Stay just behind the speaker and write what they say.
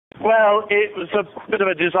Well, it was a bit of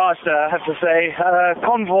a disaster, I have to say. A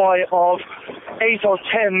convoy of 8 or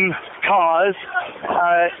 10 cars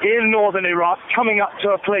in northern Iraq coming up to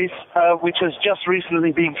a place which has just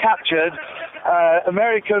recently been captured.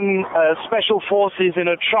 American special forces in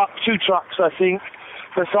a truck, 2 trucks, I think,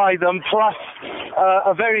 beside them, plus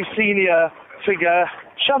a very senior figure.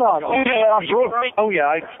 Shut up. Oh,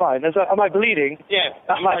 yeah, it's fine. Am I bleeding? Yeah,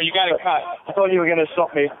 you got it cut. I thought you were going to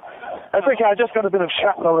stop me. That's okay, I just got a bit of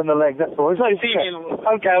shrapnel in the leg, that's all.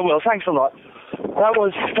 Okay, I will. Thanks a lot. That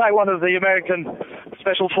was like one of the American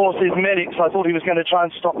Special Forces medics. I thought he was going to try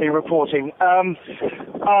and stop me reporting.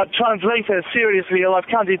 Our translator, seriously ill. I've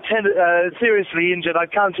counted 10, seriously injured.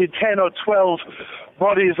 I've counted 10 or 12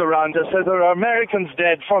 bodies around us. So there are Americans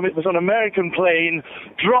dead from it. It was an American plane,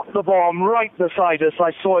 dropped the bomb right beside us.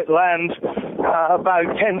 I saw it land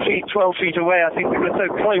about 10 feet, 12 feet away. I think we were so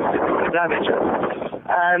close it didn't damage us.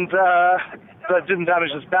 And that didn't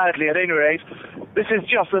damage us badly at any rate. This is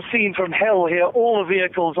just a scene from hell here. All the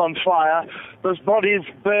vehicles on fire. There's bodies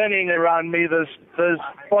burning around me. There's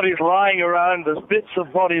bodies lying around. There's bits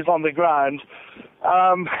of bodies on the ground.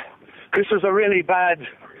 This was a really bad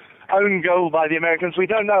own goal by the Americans. We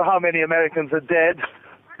don't know how many Americans are dead.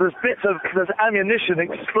 There's ammunition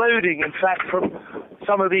exploding, in fact, from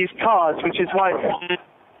some of these cars, which is why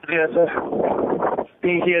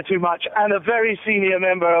being here too much. And a very senior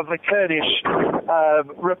member of the Kurdish the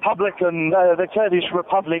Kurdish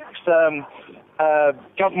Republic's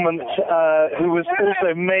government, who was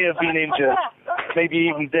also may have been injured, maybe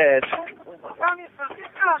even dead.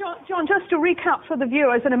 John, just to recap for the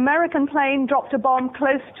viewers, an American plane dropped a bomb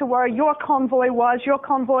close to where your convoy was. Your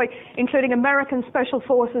convoy, including American Special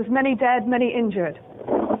Forces, many dead, many injured.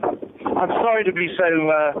 I'm sorry to be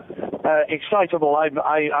so excitable.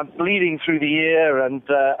 I'm bleeding through the ear and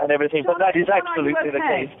everything, but that is absolutely the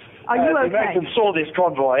case. Are you okay? The Americans saw this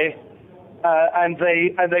convoy and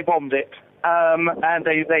they bombed it. And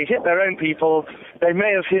they hit their own people. They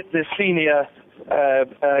may have hit this senior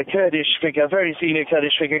Kurdish figure, very senior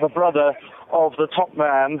Kurdish figure, the brother of the top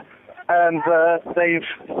man, and they've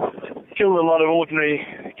killed a lot of ordinary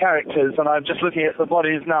characters, and I'm just looking at the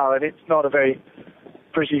bodies now, and it's not a very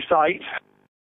pretty sight.